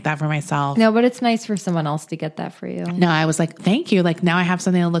something like that for myself. No, but it's nice for someone else to get that for you. No, I was like, thank you. Like now I have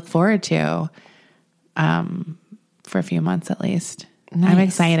something to look forward to for a few months at least. Nice. I'm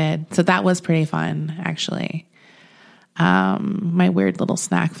excited. So that was pretty fun, actually. My weird little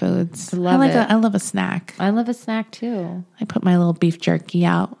snack foods. I love it. I love a snack. I love a snack too. I put my little beef jerky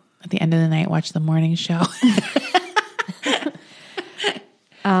out at the end of the night, watch the morning show.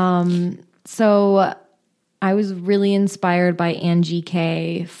 So I was really inspired by Angie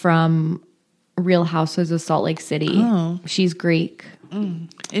K from Real Housewives of Salt Lake City. Oh. She's Greek.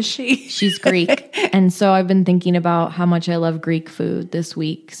 Is she? She's Greek. And so I've been thinking about how much I love Greek food this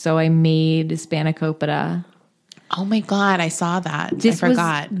week. So I made spanakopita. Oh my God, I saw that. I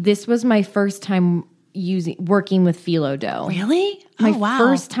forgot. This was my first time working with phyllo dough. Really? My wow.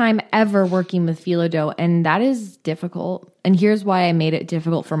 first time ever working with phyllo dough. And that is difficult. And here's why I made it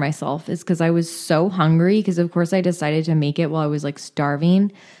difficult for myself is because I was so hungry because of course I decided to make it while I was like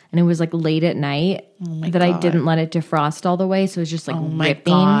starving. And it was like late at night that I didn't let it defrost all the way. So it was just like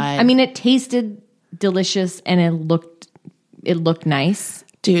ripping. God. I mean, it tasted delicious and it looked nice.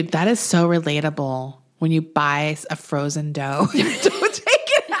 Dude, that is so relatable. When you buy a frozen dough, don't take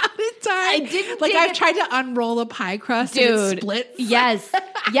it out in time. I didn't like take I've it- tried to unroll a pie crust Dude, and it split. Yes.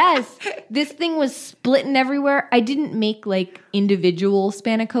 This thing was splitting everywhere. I didn't make like individual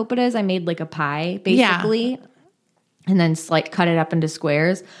spanakopita's. I made like a pie basically, and then cut it up into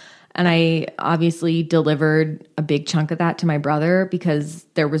squares. And I obviously delivered a big chunk of that to my brother because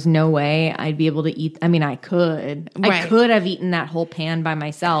there was no way I'd be able to eat. I mean, I could. Right. I could have eaten that whole pan by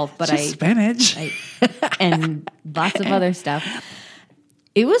myself, but Just spinach. and lots of other stuff.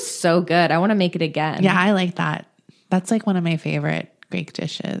 It was so good. I want to make it again. Yeah, I like that. That's like one of my favorite Greek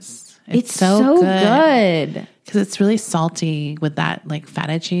dishes. It's so good. Because it's really salty with that like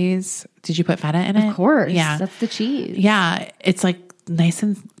feta cheese. Did you put feta in it? Of course. Yeah. That's the cheese. Yeah. It's like nice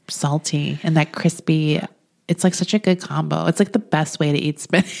and salty and that crispy. It's like such a good combo. It's like the best way to eat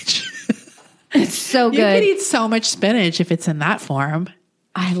spinach. It's so You good. can eat so much spinach if it's in that form.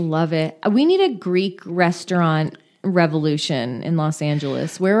 I love it. We need a Greek restaurant revolution in Los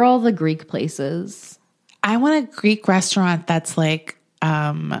Angeles. Where are all the Greek places? I want a Greek restaurant that's like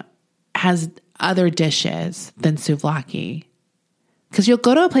has other dishes than souvlaki. Because you'll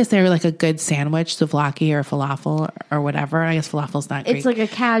go to a place that are like a good sandwich, souvlaki or falafel or whatever. I guess falafel's not Greek. It's like a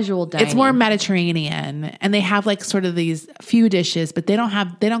casual dining. It's more Mediterranean, and they have like sort of these few dishes, but they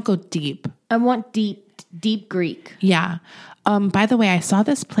don't go deep. I want deep Greek. Yeah. By the way, I saw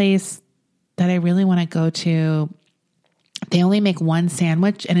this place that I really want to go to. They only make one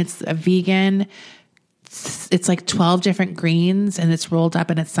sandwich, and it's a vegan. It's like 12 different greens, and it's rolled up,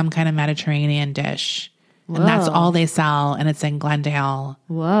 and it's some kind of Mediterranean dish. And that's all they sell, and it's in Glendale.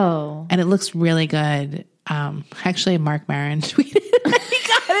 Whoa. And it looks really good. Actually, Mark Maron tweeted he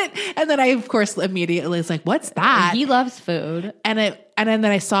got it. And then I, of course, immediately was like, what's that? He loves food. And then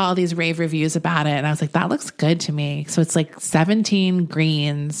I saw all these rave reviews about it, and I was like, that looks good to me. So it's like 17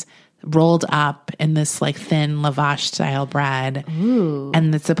 greens, rolled up in this like thin lavash style bread. Ooh.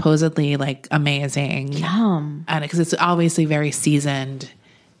 And it's supposedly like amazing. Yum. And because it's obviously very seasoned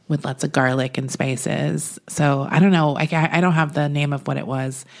with lots of garlic and spices. So I don't know. I don't have the name of what it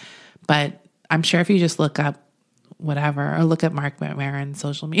was, but I'm sure if you just look up whatever or look at Mark Maron's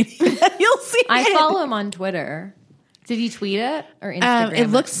social media, you'll see I follow him on Twitter. Did he tweet it or Instagram? It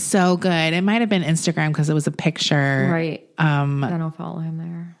looks so good. It might have been Instagram because it was a picture. Right. Then I'll follow him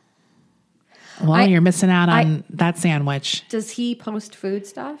there. Well, you're missing out on that sandwich. Does he post food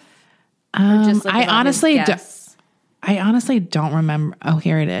stuff? I honestly don't remember. Oh,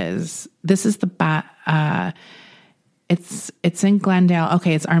 here it is. This is the it's in Glendale.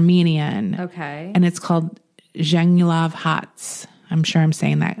 Okay, it's Armenian. Okay. And it's called Zhengulov Hats. I'm sure I'm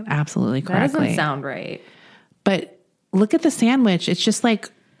saying that absolutely correctly. That doesn't sound right. But look at the sandwich. It's just like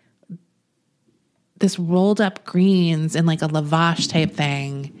this rolled up greens and like a lavash type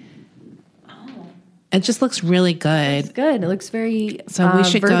thing. Oh. It just looks really good. It's good. It looks very So we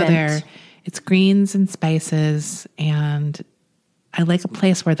should verdant. go there. It's greens and spices, and I like a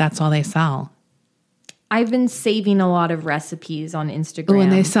place where that's all they sell. I've been saving a lot of recipes on Instagram. Oh,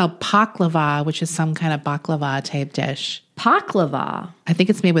 and they sell paklava, which is some kind of baklava type dish. Paklava. I think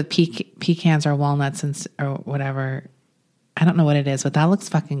it's made with pecans or walnuts or whatever. I don't know what it is, but that looks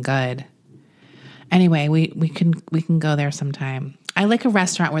fucking good. Anyway, we can go there sometime. I like a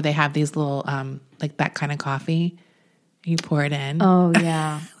restaurant where they have these little like that kind of coffee. You pour it in. Oh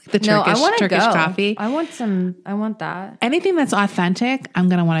yeah, like the Turkish coffee. I want that. Anything that's authentic, I'm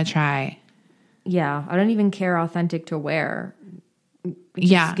gonna want to try. Yeah, I don't even care authentic to where.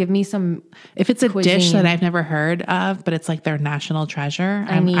 Just give me some. If it's a cuisine. dish that I've never heard of, but it's like their national treasure,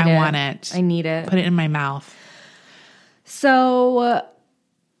 I want it. I need it. Put it in my mouth. So,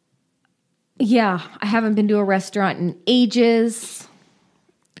 I haven't been to a restaurant in ages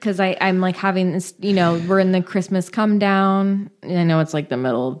because I'm like having this, we're in the Christmas come down. I know it's like the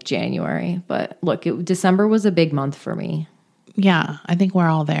middle of January, but look, December was a big month for me. Yeah, I think we're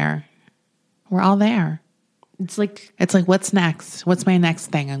all there. We're all there. It's like, what's next? What's my next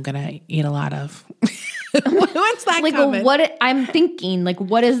thing I'm going to eat a lot of? What's that like, coming? I'm thinking, like,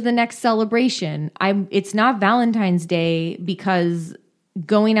 what is the next celebration? It's not Valentine's Day because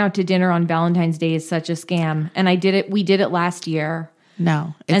going out to dinner on Valentine's Day is such a scam. And we did it last year.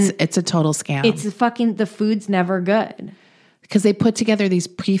 No, it's a total scam. It's the food's never good. Because they put together these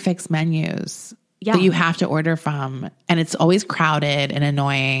prefix menus that you have to order from, and it's always crowded and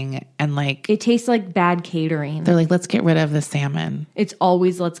annoying, and like it tastes like bad catering. They're like, let's get rid of the salmon. It's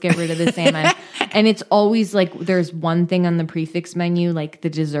always let's get rid of the salmon, and it's always like there's one thing on the prefix menu, like the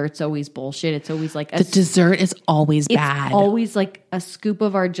dessert's always bullshit. It's always like the dessert is always bad. It's always like a scoop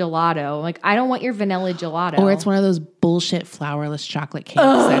of our gelato. Like I don't want your vanilla gelato, or it's one of those bullshit flourless chocolate cakes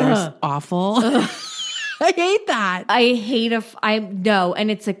that are awful. I hate that.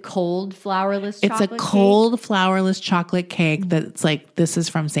 And it's a cold flourless chocolate It's a cold flourless chocolate cake that's like, this is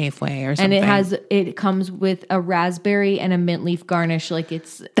from Safeway or something. And it comes with a raspberry and a mint leaf garnish. Like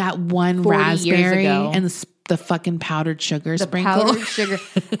it's that one raspberry and the fucking powdered sugar sprinkle. Powdered sugar.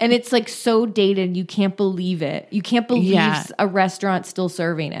 And it's like so dated. You can't believe it. You can't believe a restaurant still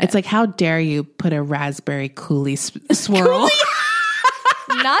serving it. It's like, how dare you put a raspberry coulis swirl?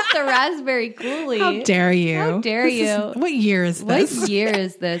 Not the raspberry coulis. How dare you? How dare you? What year is this? What year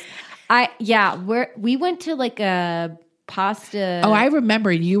is this? We went to like a pasta. Oh, I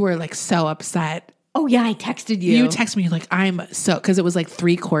remember you were like so upset. Oh yeah, I texted you. You texted me like, because it was like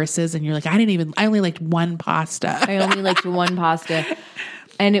 3 courses, and you're like, I only liked one pasta. I only liked one pasta,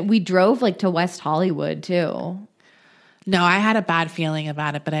 and we drove like to West Hollywood too. No, I had a bad feeling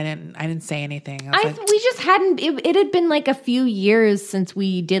about it, but I didn't say anything. We just hadn't. It had been like a few years since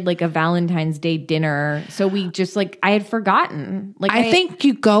we did like a Valentine's Day dinner, so we just like I had forgotten. Like I think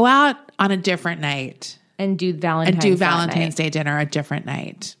you go out on a different night and do Valentine's Day dinner a different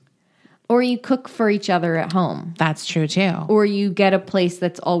night, or you cook for each other at home. That's true too. Or you get a place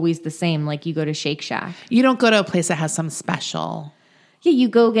that's always the same, like you go to Shake Shack. You don't go to a place that has some special. Yeah, you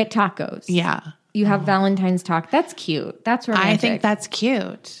go get tacos. Yeah. You have Valentine's talk. That's cute. That's romantic. I think that's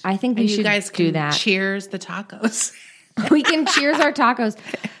cute. I think we should you guys do that. Cheers the tacos. We can cheers our tacos.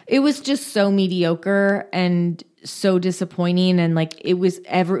 It was just so mediocre and so disappointing, and like it was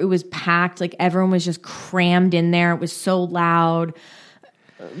packed. Like everyone was just crammed in there. It was so loud.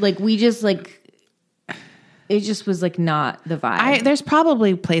 Like we just like it just was like not the vibe. There's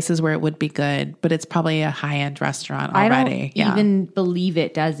probably places where it would be good, but it's probably a high-end restaurant already. I don't even believe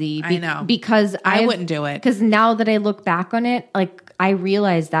it, Desi. I know. Because I wouldn't do it. Because now that I look back on it, like I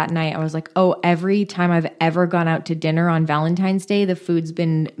realized that night, I was like, oh, every time I've ever gone out to dinner on Valentine's Day, the food's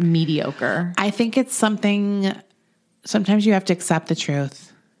been mediocre. I think it's something, sometimes you have to accept the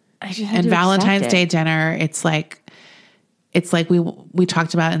truth. And Valentine's Day dinner, it's like we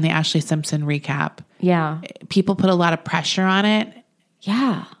talked about in the Ashley Simpson recap. Yeah. People put a lot of pressure on it.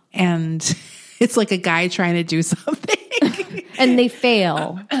 Yeah. And it's like a guy trying to do something. And they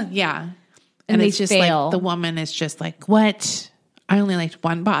fail. Yeah. And it's they just fail. like the woman is just like, what? I only liked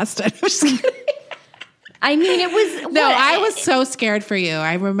one pasta. I'm just kidding. I mean, it was... No, I was so scared for you.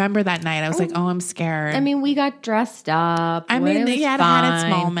 I remember that night. I was like, oh, I'm scared. I mean, we got dressed up. I mean, it had its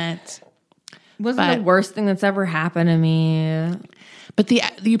moment. Wasn't the worst thing that's ever happened to me. But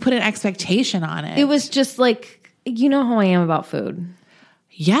you put an expectation on it. It was just like, you know how I am about food.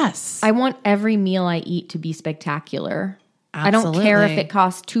 Yes. I want every meal I eat to be spectacular. Absolutely. I don't care if it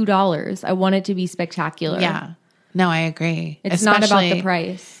costs $2. I want it to be spectacular. Yeah. No, I agree. It's not about the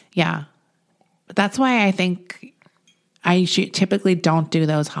price. Yeah. That's why I think I typically don't do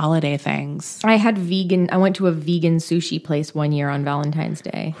those holiday things. I went to a vegan sushi place one year on Valentine's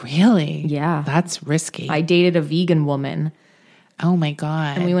Day. Really? Yeah. That's risky. I dated a vegan woman. Oh my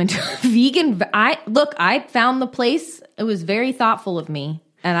God. And we went to a vegan. I found the place. It was very thoughtful of me.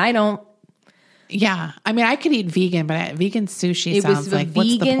 And I don't. Yeah. I mean, I could eat vegan, but vegan sushi sounds like,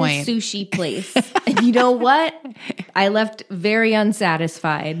 what's the point? It was a vegan sushi place. And you know what? I left very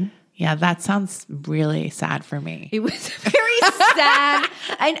unsatisfied. Yeah, that sounds really sad for me. It was very sad.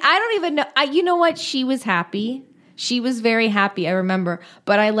 I don't even know. You know what? She was happy. She was very happy, I remember.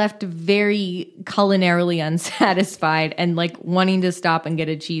 But I left very culinarily unsatisfied and like wanting to stop and get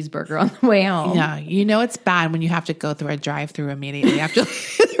a cheeseburger on the way home. Yeah, you know it's bad when you have to go through a drive-through immediately after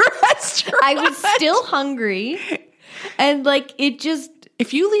the restaurant. I was still hungry. And like it just...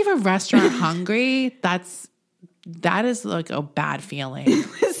 If you leave a restaurant hungry, that is like a bad feeling. It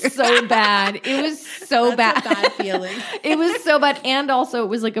was so bad. It was so bad. A bad feeling. It was so bad. And also it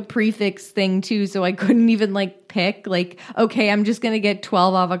was like a prefix thing too. So I couldn't even like pick like, okay, I'm just going to get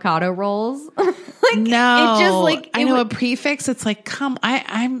 12 avocado rolls. No, it just like, I know a prefix. It's like,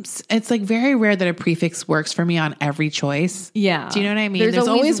 it's like very rare that a prefix works for me on every choice. Yeah. Do you know what I mean? There's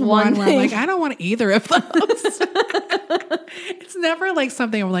always one where I'm like, I don't want either of those. It's never like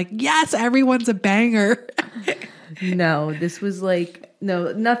something I'm like, yes, everyone's a banger. No, this was like,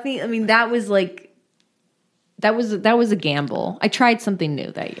 no, nothing. I mean, that was a gamble. I tried something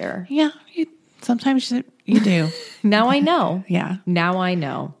new that year. Yeah. Sometimes you do. Now I know. Yeah. Now I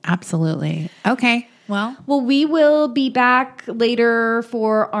know. Absolutely. Okay. Well, we will be back later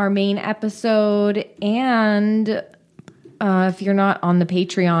for our main episode. And if you're not on the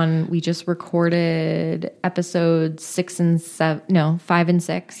Patreon, we just recorded episodes 5 and 6 of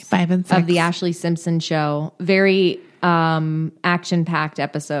the Ashley Simpson Show. Very action-packed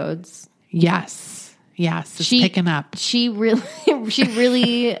episodes. Yes. It's picking up. She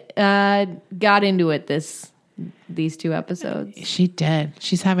really got into it these 2 episodes. She did.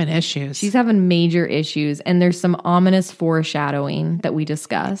 She's having issues. She's having major issues, and there's some ominous foreshadowing that we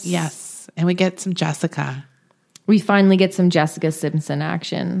discuss. Yes, and we get some Jessica. We finally get some Jessica Simpson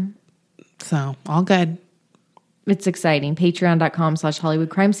action. So, all good. It's exciting. Patreon.com/Hollywood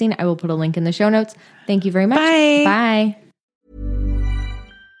Crime Scene. I will put a link in the show notes. Thank you very much. Bye. Bye.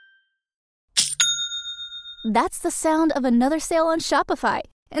 That's the sound of another sale on Shopify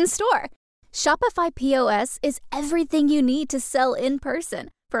in store. Shopify POS is everything you need to sell in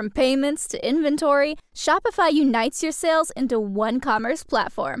person. From payments to inventory, Shopify unites your sales into one commerce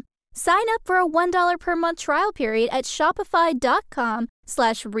platform. Sign up for a $1 per month trial period at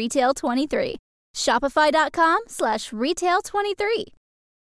shopify.com/retail23. Shopify.com/retail23.